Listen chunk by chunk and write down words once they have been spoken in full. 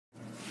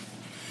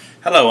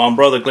Hello, I'm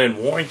Brother Glenn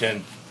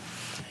Warrington,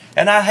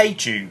 and I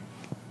hate you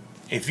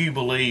if you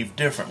believe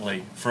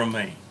differently from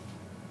me.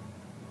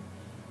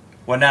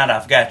 Well, now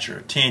that I've got your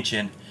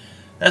attention,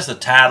 that's the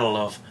title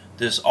of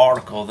this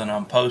article that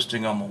I'm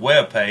posting on my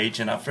webpage,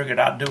 and I figured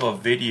I'd do a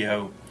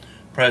video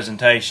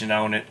presentation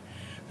on it.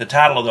 The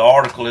title of the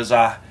article is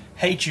I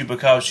Hate You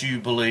Because You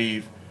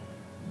Believe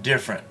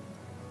Different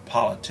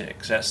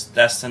Politics.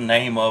 That's the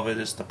name of it.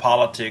 It's the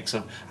politics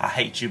of I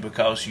hate you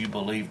because you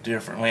believe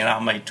differently, and I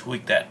may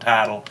tweak that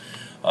title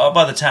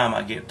by the time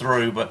I get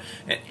through. But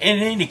in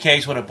any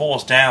case, what it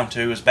boils down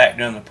to is back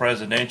during the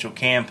presidential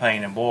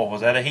campaign, and boy,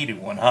 was that a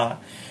heated one, huh?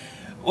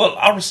 Well,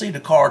 I received a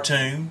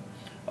cartoon.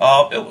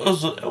 It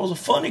was a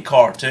funny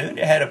cartoon.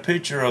 It had a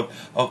picture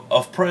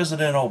of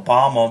President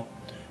Obama,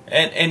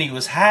 and he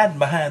was hiding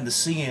behind the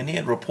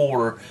CNN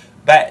reporter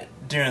back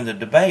during the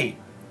debate.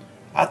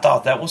 I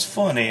thought that was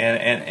funny,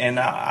 and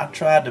I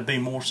tried to be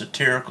more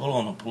satirical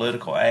on the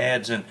political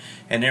ads and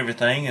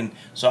everything, and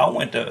so I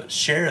went to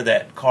share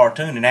that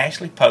cartoon and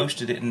actually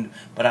posted it,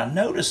 but I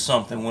noticed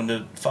something when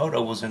the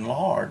photo was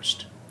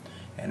enlarged,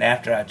 and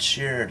after I'd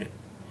shared it,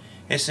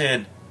 it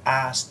said,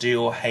 "I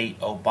still hate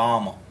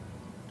Obama."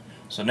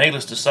 So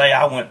needless to say,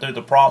 I went through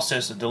the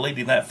process of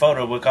deleting that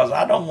photo because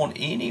I don't want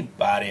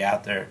anybody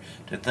out there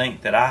to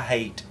think that I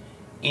hate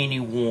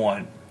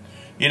anyone.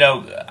 You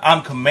know,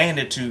 I'm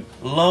commanded to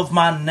love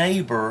my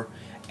neighbor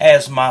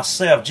as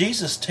myself.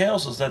 Jesus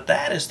tells us that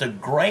that is the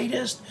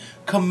greatest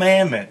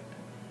commandment.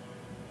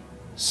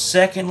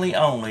 Secondly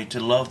only, to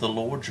love the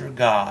Lord your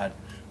God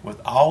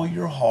with all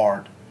your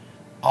heart,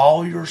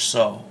 all your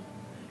soul,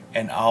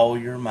 and all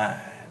your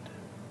mind.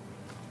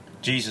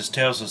 Jesus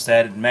tells us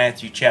that in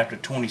Matthew chapter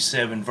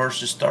 27,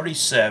 verses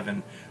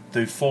 37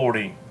 through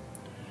 40.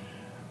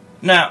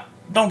 Now,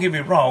 don't get me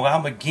wrong,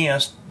 I'm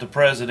against the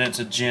president's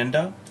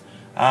agenda.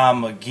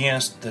 I'm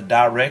against the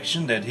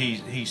direction that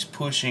he's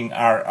pushing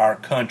our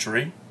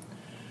country.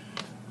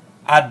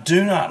 I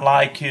do not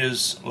like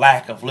his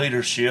lack of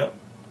leadership,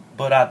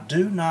 but I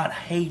do not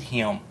hate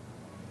him.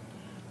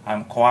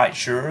 I'm quite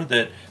sure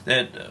that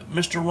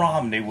Mr.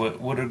 Romney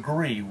would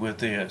agree with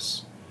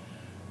this.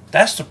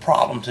 That's the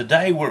problem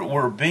today.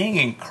 We're being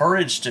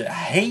encouraged to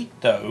hate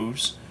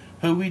those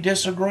who we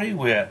disagree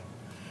with.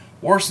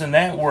 Worse than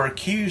that, we're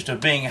accused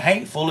of being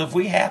hateful if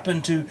we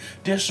happen to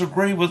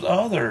disagree with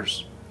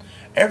others.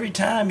 Every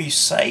time you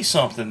say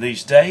something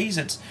these days,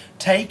 it's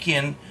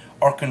taken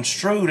or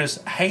construed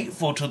as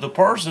hateful to the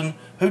person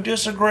who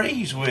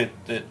disagrees with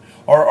it,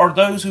 or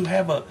those who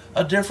have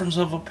a difference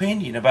of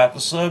opinion about the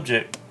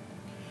subject.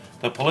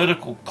 The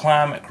political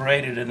climate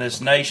created in this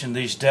nation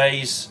these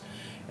days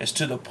is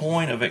to the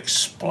point of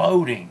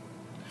exploding.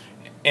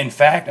 In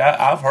fact,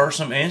 I've heard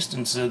some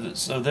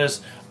instances of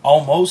this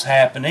almost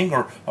happening,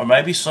 or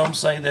maybe some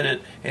say that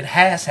it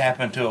has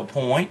happened to a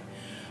point.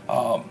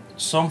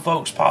 Some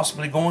folks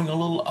possibly going a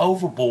little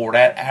overboard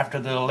after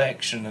the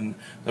election and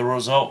the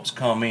results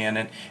come in.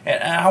 And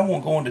I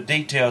won't go into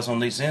details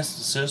on these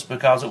instances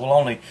because it will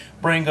only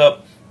bring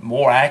up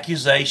more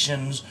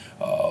accusations,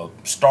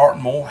 start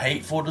more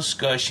hateful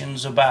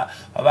discussions about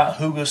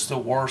who is the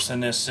worst in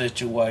this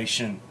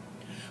situation.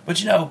 But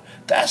you know,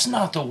 that's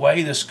not the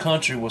way this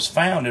country was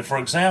founded. For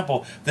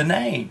example, the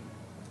name,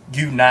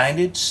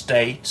 United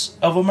States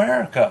of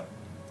America.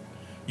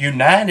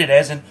 United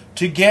as in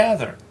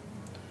together.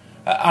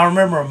 I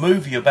remember a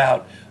movie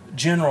about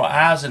General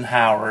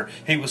Eisenhower.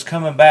 He was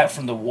coming back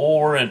from the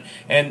war, and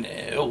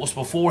it was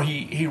before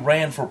he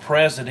ran for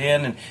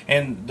president,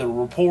 and the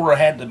reporter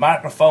had the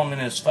microphone in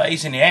his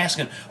face, and he asked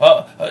him,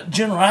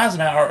 General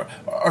Eisenhower,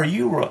 are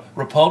you a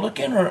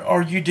Republican or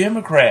are you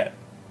Democrat?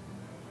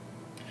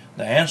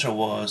 The answer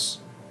was,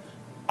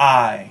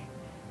 I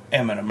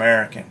am an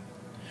American.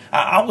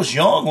 I was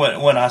young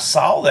when I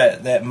saw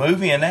that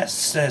movie, and that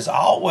has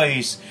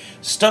always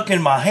stuck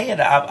in my head.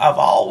 I've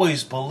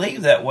always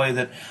believed that way,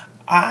 that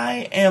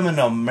I am an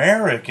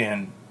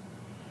American,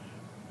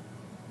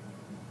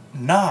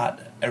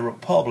 not a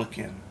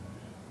Republican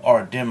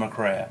or a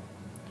Democrat.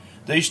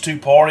 These two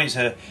parties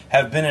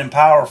have been in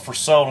power for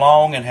so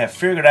long and have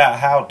figured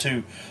out how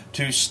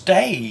to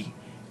stay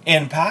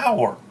in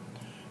power.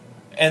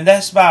 And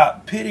that's by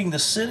pitting the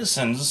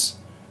citizens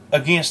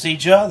against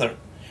each other.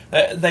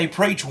 They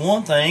preach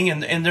one thing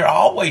and they're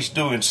always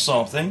doing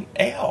something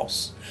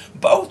else.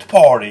 Both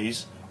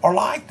parties are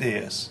like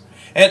this.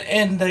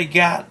 And they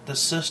got the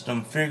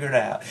system figured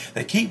out.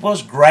 They keep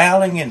us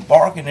growling and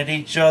barking at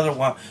each other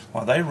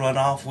while they run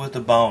off with the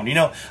bone. You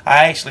know,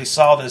 I actually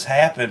saw this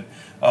happen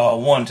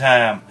one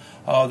time.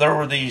 There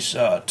were these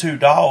two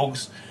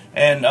dogs,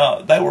 and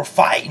they were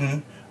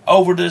fighting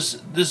over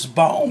this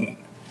bone.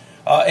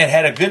 It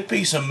had a good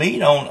piece of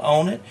meat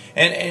on it,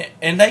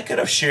 and they could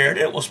have shared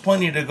it. It was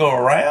plenty to go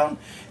around.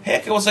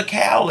 Heck, it was a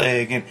cow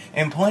leg,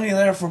 and plenty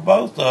there for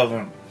both of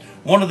them.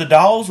 One of the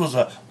dogs was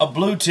a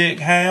blue tick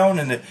hound,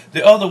 and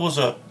the other was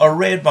a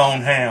red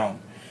bone hound.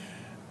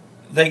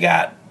 They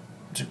got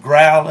to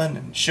growling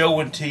and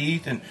showing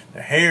teeth, and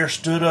their hair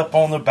stood up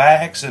on their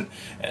backs, and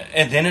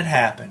then it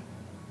happened.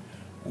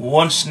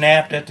 One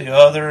snapped at the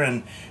other,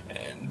 and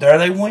And there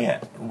they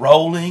went,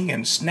 rolling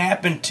and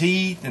snapping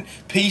teeth and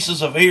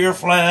pieces of ear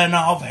flying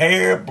off,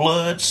 hair,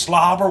 blood,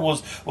 slobber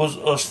was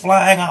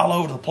flying all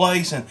over the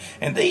place.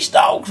 And these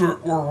dogs were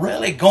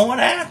really going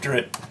after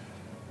it.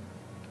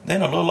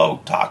 Then a little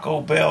old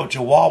Taco Bell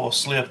Chihuahua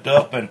slipped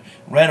up and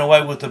ran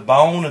away with the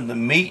bone and the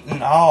meat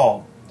and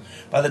all.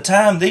 By the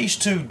time these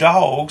two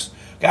dogs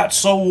got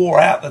so wore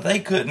out that they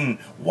couldn't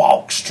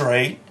walk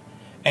straight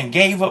and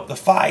gave up the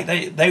fight,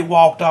 they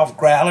walked off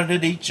growling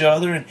at each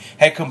other and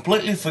had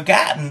completely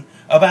forgotten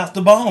about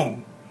the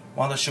bone,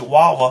 while the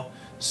Chihuahua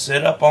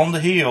sat up on the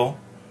hill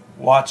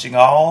watching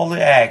all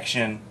the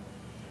action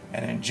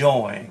and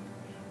enjoying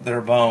their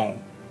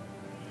bone.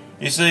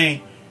 You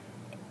see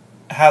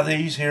how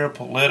these here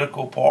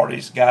political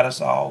parties got us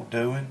all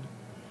doing?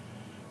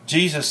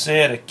 Jesus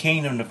said a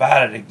kingdom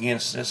divided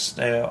against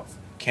itself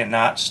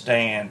cannot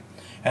stand,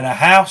 and a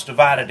house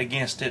divided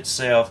against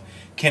itself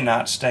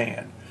cannot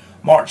stand.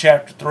 Mark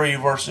chapter 3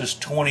 verses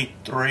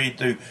 23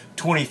 through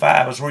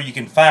 25 is where you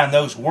can find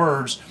those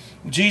words.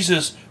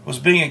 Jesus was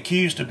being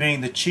accused of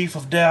being the chief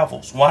of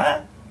devils.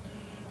 Why?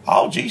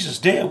 All Jesus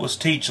did was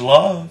teach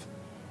love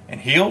and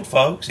healed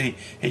folks. He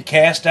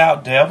cast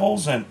out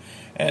devils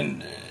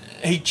and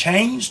he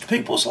changed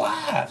people's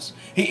lives.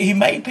 He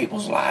made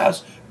people's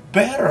lives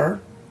better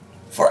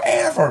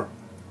forever.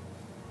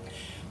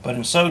 But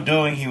in so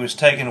doing, he was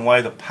taking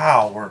away the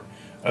power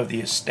of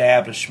the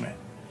establishment.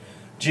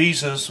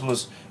 Jesus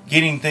was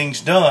getting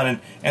things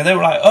done, and they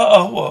were like,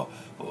 well,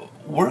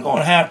 we're going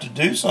to have to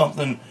do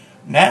something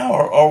now,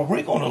 or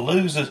we're going to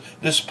lose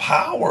this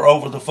power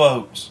over the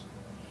folks.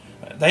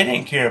 They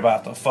didn't care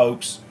about the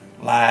folks'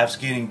 lives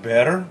getting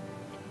better.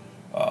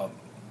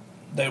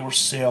 They were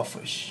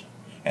selfish,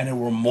 and they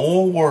were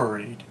more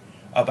worried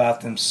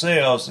about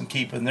themselves and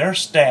keeping their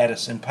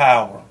status and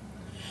power.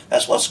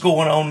 That's what's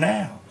going on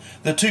now.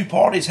 The two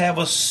parties have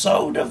us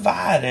so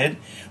divided,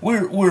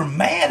 we're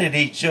mad at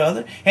each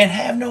other and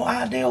have no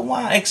idea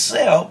why,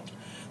 except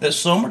that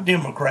some are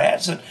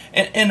Democrats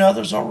and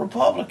others are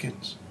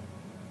Republicans.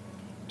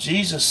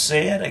 Jesus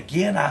said,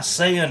 "Again I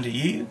say unto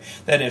you,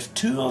 that if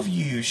two of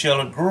you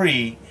shall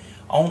agree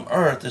on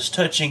earth as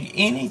touching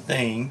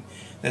anything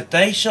that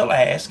they shall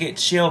ask, it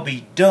shall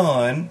be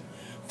done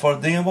for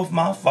them of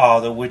my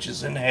Father which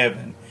is in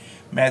heaven."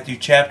 Matthew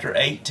chapter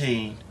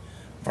 18,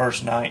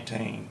 verse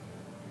 19.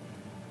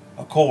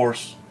 Of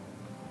course,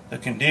 the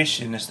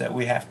condition is that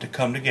we have to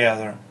come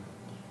together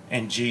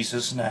in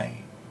Jesus'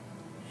 name.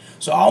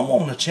 So I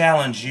want to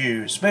challenge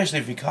you, especially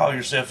if you call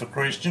yourself a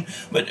Christian,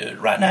 but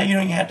right now you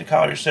don't even have to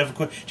call yourself a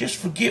Christian. Just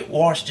forget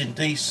Washington,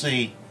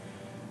 D.C.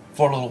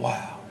 for a little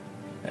while.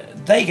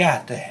 They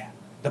got that.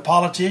 The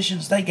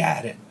politicians, they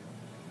got it.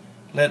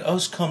 Let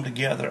us come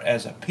together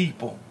as a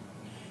people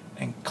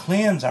and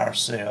cleanse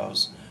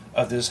ourselves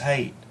of this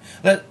hate.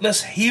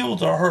 Let's heal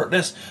the hurt.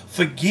 Let's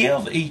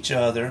forgive each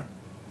other.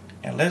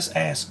 And let's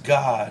ask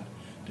God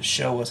to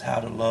show us how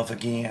to love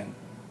again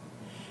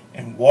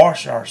and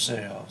wash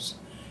ourselves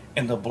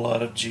in the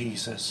blood of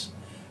Jesus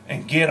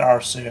and get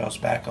ourselves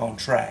back on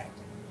track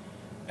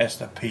as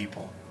the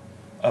people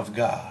of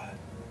God.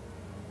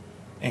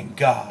 In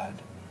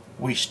God,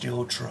 we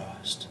still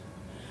trust.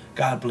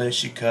 God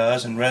bless you,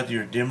 cousin. Whether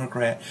you're a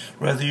Democrat,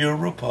 whether you're a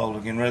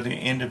Republican, whether you're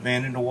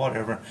independent or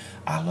whatever,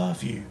 I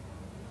love you.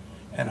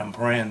 And I'm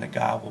praying that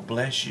God will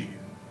bless you.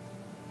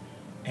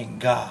 And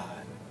God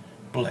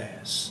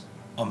bless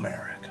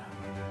America.